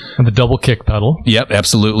drums. And the double kick pedal. Yep,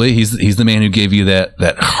 absolutely. He's the man who gave you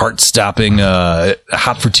that heart-stopping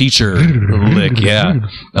Hot for Teacher lick. Yeah.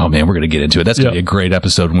 Oh, man, we're going to get into it. That's going to be a great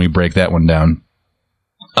episode when we break that one down.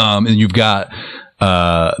 And you've got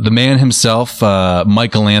the man himself,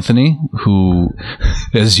 Michael Anthony, who,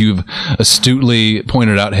 as you've astutely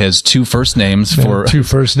pointed out, has two first names.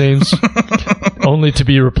 Only to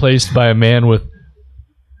be replaced by a man with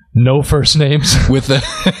no first names. With the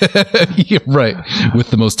right, with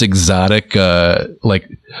the most exotic,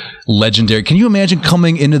 legendary. Can you imagine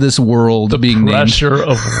coming into this world being pressure named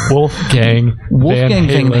of Wolfgang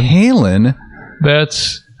Van Halen?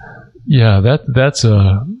 That's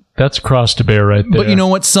a cross to bear right there. But you know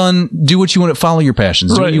what, son? Do what you want to follow your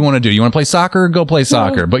passions. Do what you want to do. You want to play soccer? Go play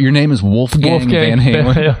soccer. But your name is Wolfgang Van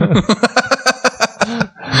Halen.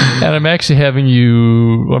 And I'm actually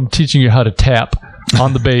I'm teaching you how to tap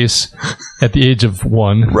on the bass at the age of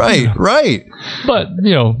 1. Right. But,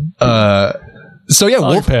 so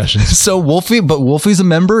yeah, passions. So Wolfie's a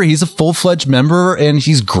member. He's a full-fledged member, and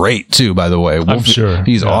he's great too, by the way. I'm sure.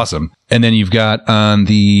 He's awesome. And then you've got on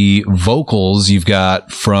the vocals, you've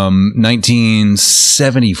got from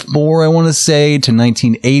 1974, I want to say, to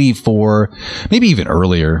 1984, maybe even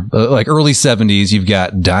earlier, like early 70s, you've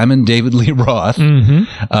got Diamond David Lee Roth.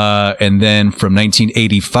 And then from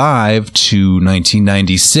 1985 to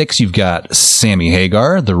 1996, you've got Sammy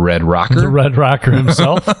Hagar, the Red Rocker. The Red Rocker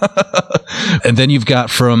himself. And then you've got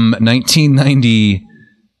from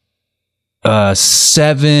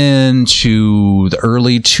 1997 to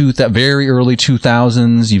the very early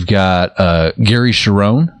 2000s, you've got Gary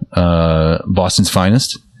Cherone, Boston's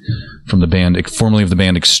finest, from the band, formerly of the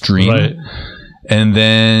band Extreme. Right. And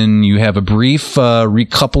then you have a brief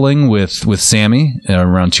recoupling with Sammy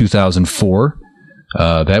around 2004.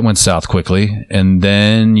 That went south quickly. And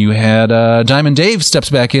then you had Diamond Dave steps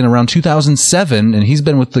back in around 2007, and he's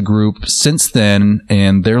been with the group since then,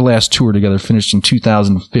 and their last tour together finished in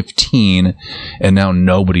 2015, and now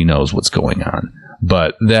nobody knows what's going on.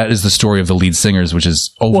 But that is the story of the lead singers, which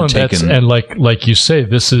is overtaken. And like you say,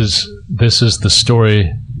 this is the story.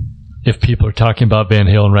 If people are talking about Van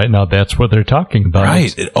Halen right now, that's what they're talking about.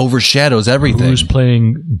 Right. It overshadows everything. Who's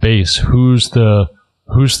playing bass? Who's the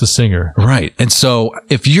singer? Right. And so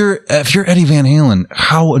if you're Eddie Van Halen,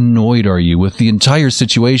 how annoyed are you with the entire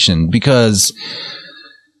situation? Because,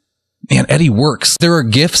 man, Eddie works. There are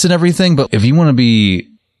gifts and everything, but if you want to be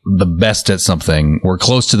the best at something, or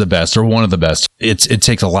close to the best, or one of the best, it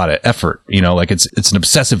takes a lot of effort. Like it's an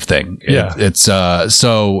obsessive thing. Yeah.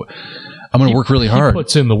 So I'm going to work really hard. He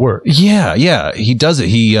puts in the work. Yeah. He does it.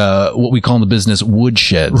 He, what we call in the business,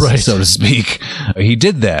 woodsheds, so to speak. He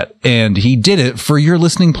did that, and he did it for your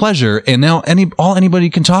listening pleasure. And now all anybody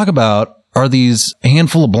can talk about are these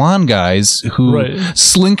handful of blonde guys who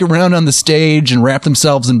slink around on the stage and wrap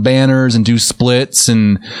themselves in banners and do splits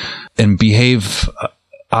and behave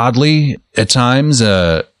oddly at times.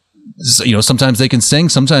 Sometimes they can sing,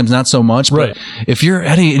 sometimes not so much. But if you're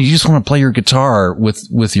Eddie and you just want to play your guitar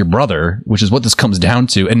with your brother, which is what this comes down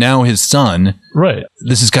to, and now his son,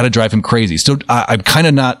 this has got to drive him crazy. So I'm kind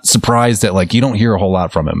of not surprised that you don't hear a whole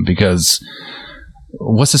lot from him, because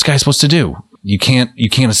what's this guy supposed to do? You can't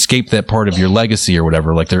escape that part of your legacy or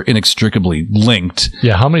whatever. They're inextricably linked.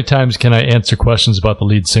 Yeah. How many times can I answer questions about the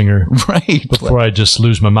lead singer before I just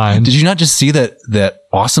lose my mind? Did you not just see that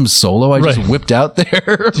awesome solo I just whipped out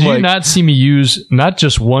there? Did you not see me use not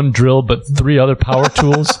just one drill, but 3 other power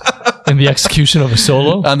tools in the execution of a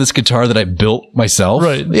solo on this guitar that I built myself?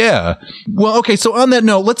 Right. Yeah. Well, okay. So on that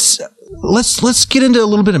note, let's get into a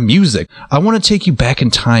little bit of music. I want to take you back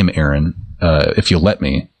in time, Aaron, if you'll let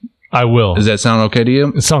me. I will. Does that sound okay to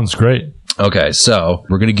you? It sounds great. Okay, so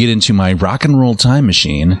we're going to get into my rock and roll time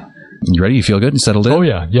machine. You ready? You feel good and settled in? Oh,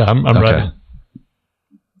 yeah. Yeah, I'm ready.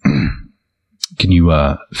 Can you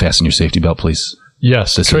fasten your safety belt, please?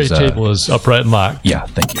 Yes, the tray table is upright and locked. Yeah,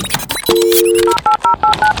 thank you.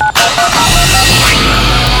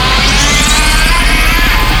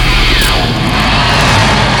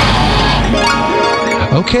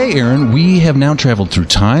 Okay, Aaron, we have now traveled through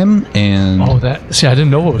time, and I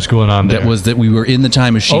didn't know what was going on there. That was that we were in the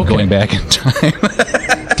time machine going back in time.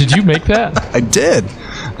 Did you make that? I did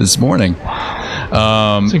this morning.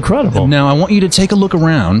 It's incredible. Now I want you to take a look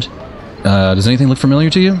around. Does anything look familiar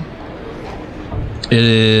to you?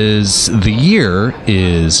 The year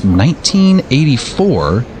is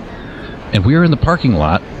 1984, and we are in the parking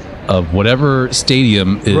lot of whatever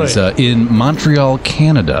stadium is Right. in Montreal,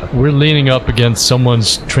 Canada. We're leaning up against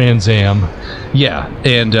someone's Trans Am. Yeah,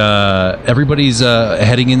 and everybody's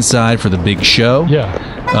heading inside for the big show. Yeah.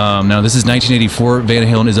 Now, this is 1984. Van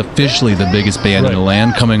Halen is officially the biggest band in the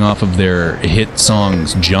land, coming off of their hit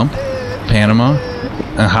songs Jump, Panama,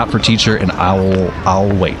 Hot for Teacher, and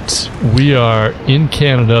I'll Wait. We are in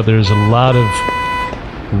Canada. There's a lot of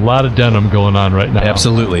denim going on right now.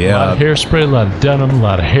 Absolutely, A lot of hairspray, a lot of denim, a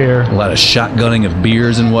lot of hair. A lot of shotgunning of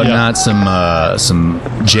beers and whatnot. Some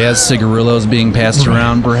jazz cigarillos being passed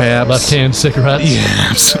around, perhaps. Left-hand cigarettes. Yeah,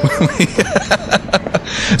 absolutely.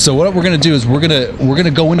 So what we're gonna do is we're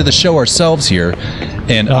gonna go into the show ourselves here,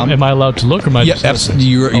 and Am I allowed to look, or am I just absolutely.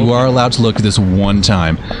 You are allowed to look at this one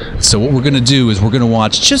time. So what we're gonna do is we're gonna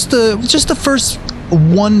watch just the first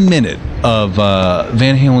 1 minute of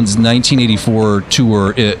Van Halen's 1984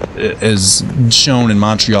 tour, as shown in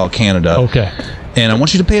Montreal, Canada. Okay. And I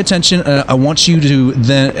want you to pay attention. I want you to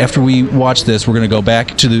then, after we watch this, we're going to go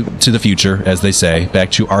back to the future, as they say,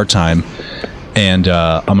 back to our time. And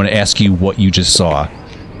I'm going to ask you what you just saw,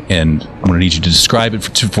 and I'm going to need you to describe it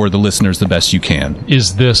for the listeners the best you can.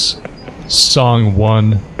 Is this song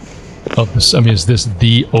one of this? I mean, is this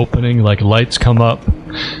the opening? Like lights come up?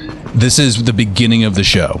 This is the beginning of the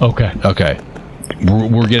show. Okay. Okay.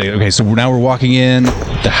 We're getting okay. So now we're walking in.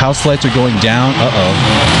 The house lights are going down.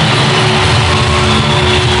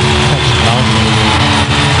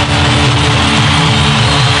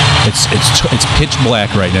 It's pitch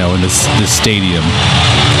black right now in this stadium.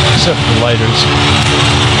 Except for the lighters.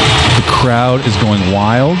 The crowd is going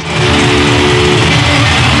wild.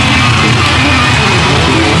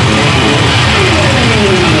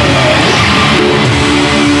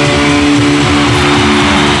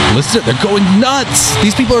 Listen, they're going nuts.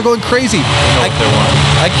 These people are going crazy.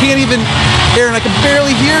 I can't even, Aaron, I can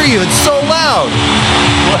barely hear you. It's so loud.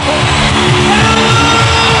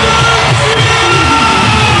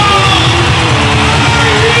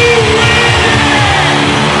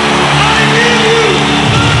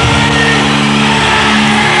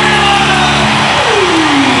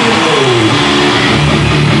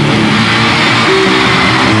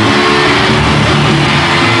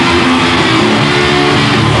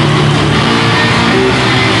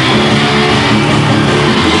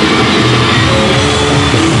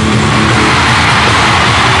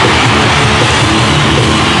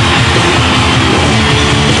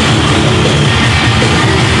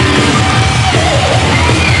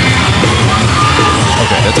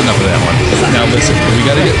 That's enough of that one. Now listen, we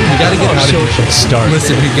gotta get out of here.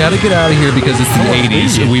 Listen, we gotta get out of here because it's the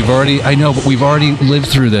 80s. We've already lived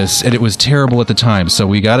through this, and it was terrible at the time. So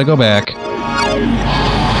we gotta go back.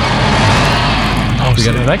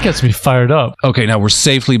 That gets me fired up. Okay, now we're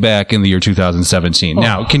safely back in the year 2017.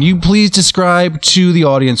 Now, can you please describe to the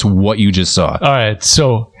audience what you just saw? All right,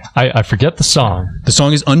 so I forget the song. The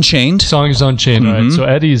song is Unchained. All right. So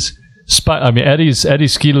Eddie's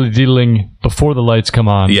skeedily-deedling before the lights come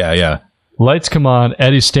on. Yeah. Lights come on.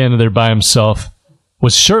 Eddie's standing there by himself.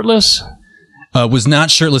 Was shirtless? Was not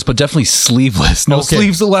shirtless, but definitely sleeveless. No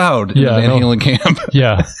sleeves allowed in the Van Halen camp.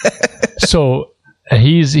 Yeah. So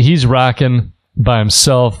he's rocking by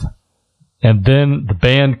himself, and then the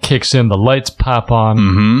band kicks in. The lights pop on.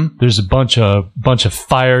 Mm-hmm. There's a bunch of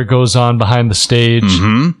fire goes on behind the stage.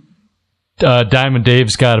 Mm-hmm. Diamond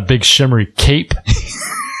Dave's got a big shimmery cape.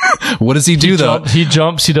 What does he do, though? He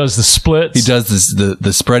jumps. He does the splits. He does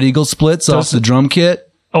the spread eagle splits off the drum kit.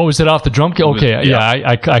 Oh, is it off the drum kit? Okay, yeah.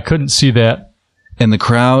 I couldn't see that. And the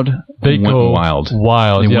crowd went wild.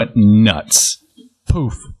 They went nuts.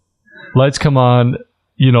 Poof. Lights come on.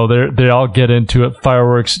 You know, they all get into it.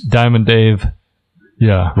 Fireworks. Diamond Dave.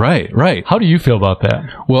 Yeah. Right. How do you feel about that?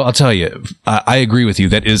 Well, I'll tell you. I agree with you.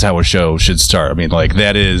 That is how a show should start. I mean, like,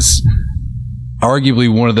 that is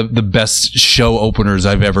arguably one of the best show openers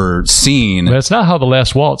I've ever seen. That's not how The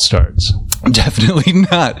Last Waltz starts. Definitely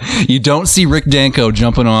not. You don't see Rick Danko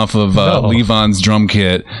jumping off of Levon's drum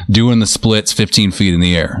kit doing the splits 15 feet in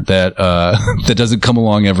the air. That that doesn't come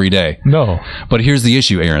along every day. No. But here's the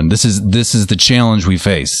issue, Aaron. This is the challenge we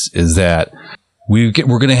face, is that we're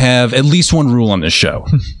going to have at least one rule on this show.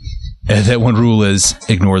 And that one rule is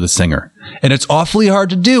ignore the singer. And it's awfully hard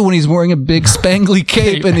to do when he's wearing a big spangly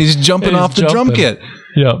cape and he's jumping off the drum kit.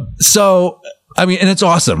 Yeah. So, I mean, and it's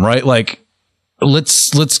awesome, right? Like,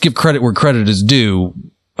 let's give credit where credit is due.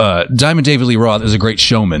 Diamond David Lee Roth is a great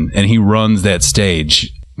showman, and he runs that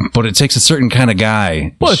stage. But it takes a certain kind of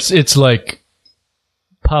guy. Well, it's like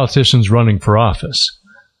politicians running for office.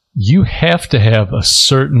 You have to have a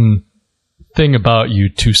certain thing about you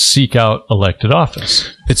to seek out elected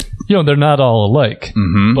office. It's They're not all alike.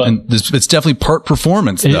 But and it's definitely part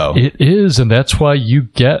performance, though. It is, and that's why you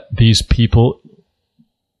get these people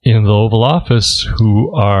in the Oval Office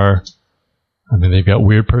who are, they've got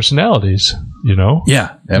weird personalities,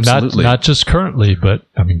 Yeah, absolutely. Not just currently, but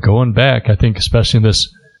going back, I think especially in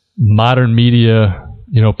this modern media,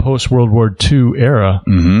 post World War II era,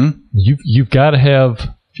 you've got to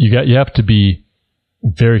have you have to be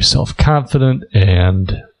very self-confident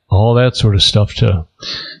and all that sort of stuff to.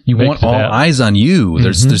 You want all eyes on you.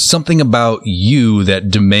 There's something about you that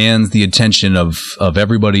demands the attention of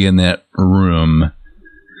everybody in that room.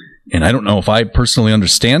 And I don't know if I personally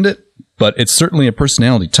understand it, but it's certainly a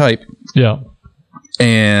personality type. Yeah.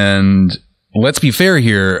 And let's be fair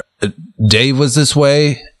here. Dave was this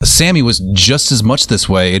way. Sammy was just as much this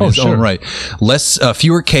way in his own right.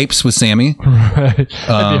 Fewer capes with Sammy. Right. It'd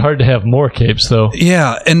be hard to have more capes, though.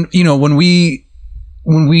 Yeah. And,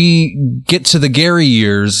 when we get to the Gary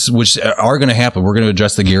years, which are going to happen, we're going to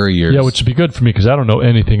address the Gary years. Yeah, which would be good for me because I don't know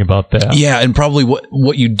anything about that. Yeah, and probably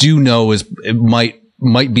what you do know is it might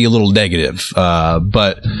be a little negative.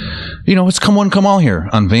 But, it's come one, come all here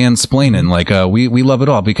on Vansplaining. Like, we love it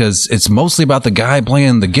all because it's mostly about the guy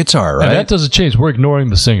playing the guitar, right? And that doesn't change. We're ignoring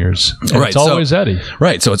the singers. Right. It's always Eddie.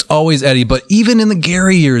 Right, so it's always Eddie. But even in the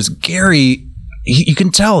Gary years, Gary... you can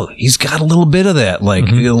tell he's got a little bit of that, like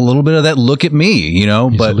a little bit of that. Look at me, He's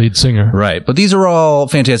but the lead singer, right? But these are all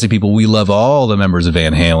fantastic people. We love all the members of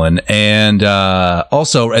Van Halen, and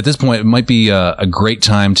also at this point, it might be a great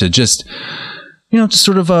time to just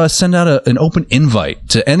sort of send out an open invite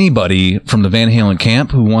to anybody from the Van Halen camp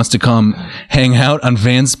who wants to come hang out on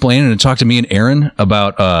Vansplaining and talk to me and Aaron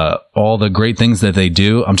about all the great things that they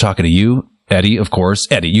do. I'm talking to you, Eddie, of course.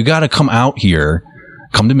 Eddie, you got to come out here.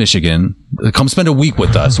 Come to Michigan. Come spend a week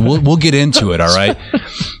with us. We'll get into it. All right.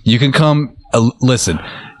 You can come. Listen.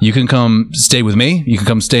 You can come stay with me. You can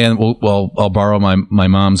come stay in. I'll borrow my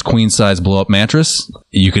mom's queen size blow up mattress.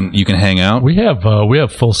 You can hang out. We have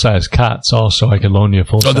full size cots also. I could loan you a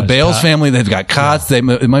full size. The Bales family, they've got cots. Yeah.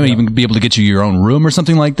 They might even be able to get you your own room or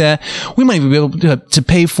something like that. We might even be able to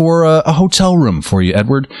pay for a hotel room for you,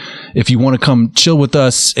 Edward, if you want to come chill with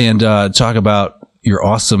us and talk about your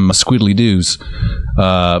awesome squiddly doos.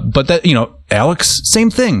 But that, Alex,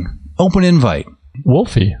 same thing. Open invite.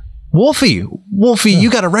 Wolfie, you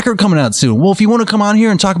got a record coming out soon. Wolf, you want to come on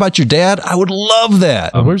here and talk about your dad? I would love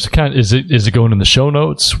that. Where's the is it going in the show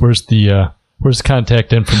notes? Where's the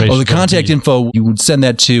contact information? Oh, the contact info, you would send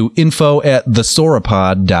that to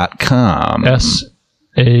info@thesauropod.com.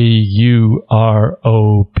 SAUROPOD.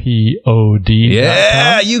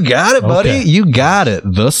 Yeah, you got it, buddy. Okay. You got it.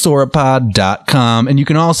 Thesauropod.com. And you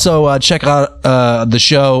can also check out the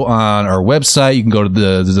show on our website. You can go to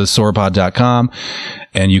thesauropod.com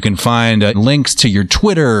and you can find links to your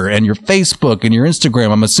Twitter and your Facebook and your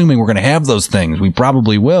Instagram. I'm assuming we're going to have those things. We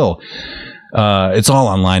probably will. It's all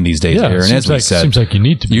online these days, Aaron. As we said, seems like you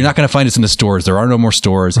need to be. You're not going to find us in the stores. There are no more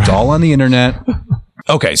stores. It's all on the internet.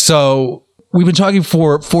 Okay, so we've been talking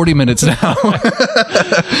for 40 minutes now,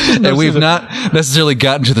 and we've not necessarily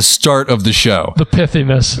gotten to the start of the show. The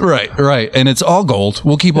pithiness. Right. And it's all gold.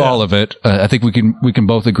 We'll keep all of it. I think we can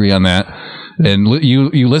both agree on that. And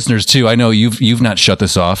you listeners too, I know you've not shut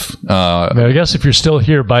this off. I guess if you're still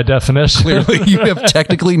here, by definition, clearly you have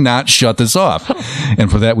technically not shut this off,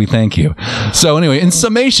 and for that we thank you. So anyway, in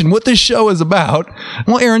summation, what this show is about.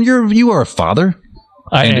 Well, Aaron, you are a father.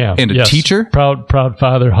 I am. And a teacher. Proud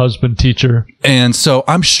father, husband, teacher. And so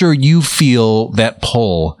I'm sure you feel that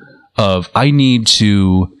pull of I need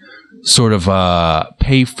to sort of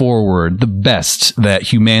pay forward the best that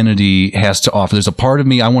humanity has to offer. There's a part of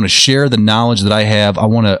me, I want to share the knowledge that I have. I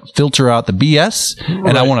want to filter out the BS,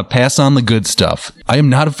 and I want to pass on the good stuff. I am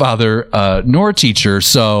not a father nor a teacher,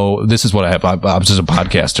 so this is what I have. I'm just a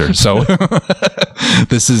podcaster. So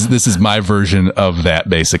this is my version of that,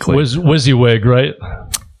 basically. WYSIWYG, right?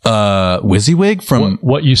 WYSIWYG from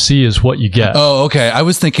what you see is what you get. Oh, okay. I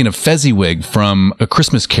was thinking of Fezziwig from A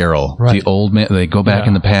Christmas Carol. Right. The old man. They go back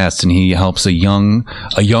in the past, and he helps a young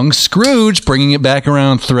Scrooge, bringing it back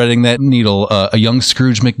around, threading that needle. A young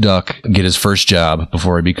Scrooge McDuck get his first job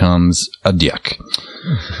before he becomes a dick.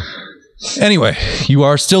 Anyway, you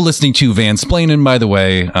are still listening to Vansplaining, by the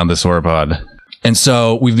way, on the Sauropod. And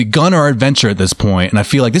so we've begun our adventure at this point, and I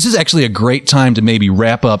feel like this is actually a great time to maybe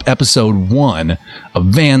wrap up episode 1 of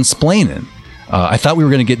Vansplaining. I thought we were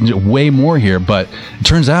going to get into way more here, but it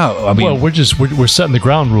turns out, we're setting the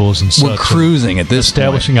ground rules and we're cruising at this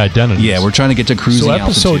establishing point. identities. Yeah, we're trying to get to cruising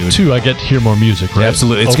altitude. So episode 2, I get to hear more music, right?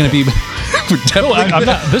 Absolutely, it's going to be. I'm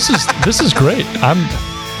not. This is great.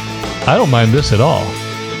 I don't mind this at all.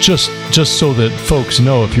 just so that folks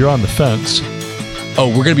know, if you're on the fence, Oh,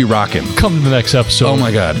 we're going to be rocking. come to the next episode. Oh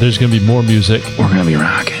my God. There's going to be more music. We're going to be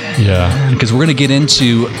rocking. Yeah. Because we're going to get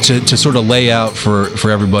into to sort of lay out for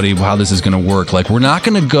everybody how this is going to work. Like, we're not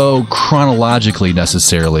going to go chronologically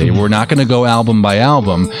necessarily. We're not going to go album by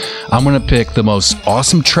album. I'm going to pick the most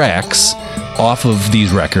awesome tracks off of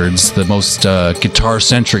these records, the most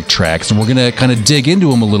guitar-centric tracks, and we're going to kind of dig into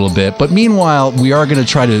them a little bit. But meanwhile, we are going to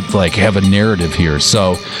try to like have a narrative here.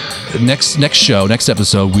 So next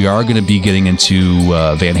episode, we are going to be getting into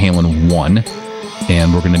Van Halen 1.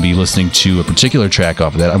 And we're going to be listening to a particular track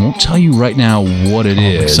off of that. I won't tell you right now what it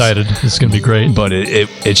is. I'm excited. It's going to be great. But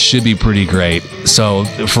it should be pretty great. So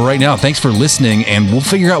for right now, thanks for listening. And we'll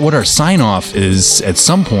figure out what our sign-off is at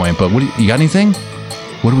some point. But you got anything?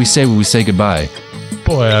 What do we say when we say goodbye?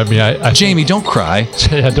 Boy, I mean, Jamie, don't cry.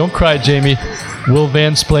 Yeah, don't cry, Jamie. We'll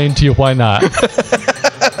vansplain to you. Why not?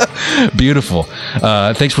 Beautiful.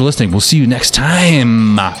 Thanks for listening. We'll see you next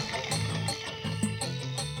time.